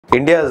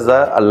India is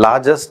the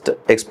largest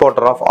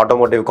exporter of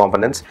automotive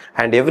components,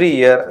 and every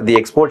year the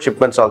export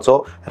shipments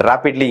also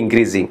rapidly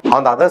increasing.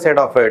 On the other side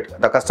of it,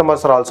 the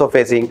customers are also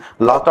facing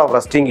lot of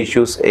rusting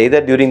issues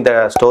either during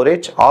the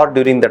storage or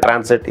during the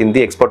transit in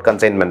the export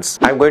consignments.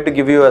 I am going to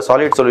give you a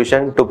solid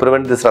solution to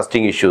prevent these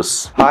rusting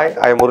issues. Hi,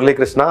 I am Murali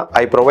Krishna.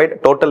 I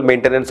provide total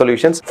maintenance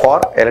solutions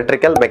for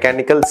electrical,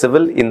 mechanical,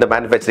 civil in the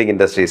manufacturing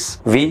industries.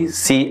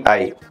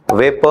 VCI,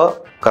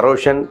 Vapor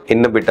Corrosion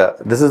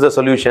Inhibitor. This is the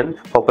solution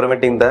for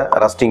preventing the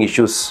rusting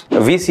issues.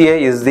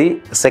 VCI is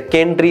the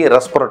secondary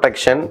rust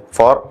protection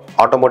for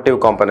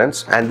automotive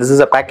components, and this is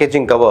a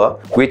packaging cover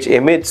which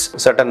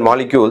emits certain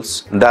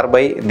molecules,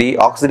 thereby the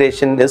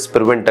oxidation is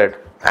prevented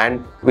and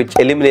which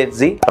eliminates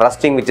the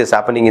rusting which is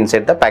happening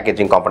inside the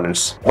packaging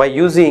components. By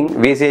using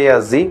VCI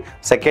as the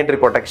secondary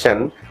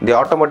protection, the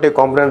automotive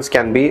components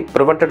can be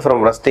prevented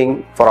from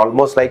rusting for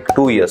almost like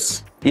 2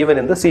 years. Even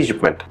in the C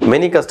shipment.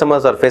 Many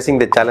customers are facing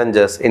the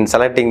challenges in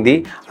selecting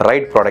the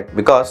right product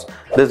because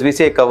this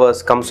VCI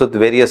covers comes with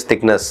various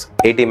thickness,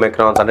 80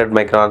 microns, 100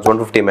 microns,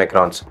 150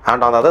 microns.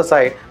 And on the other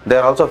side, they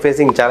are also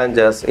facing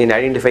challenges in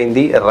identifying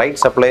the right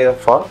supplier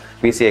for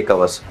VCI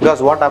covers.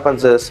 Because what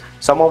happens is,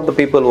 some of the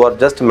people who are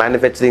just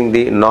manufacturing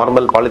the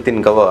normal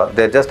polythene cover,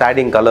 they are just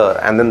adding color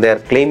and then they are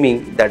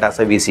claiming that as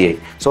a VCI.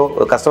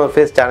 So customer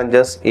face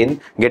challenges in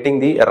getting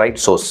the right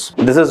source.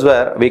 This is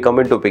where we come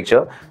into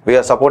picture. We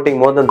are supporting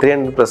more than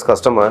 300 plus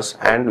customers,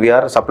 and we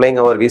are supplying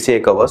our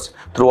VCI covers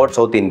throughout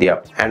South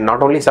India. And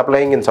not only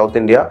supplying in South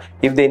India,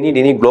 if they need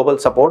any global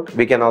support,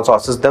 we can also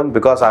assist them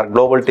because our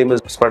global team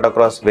is spread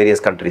across various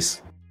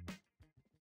countries.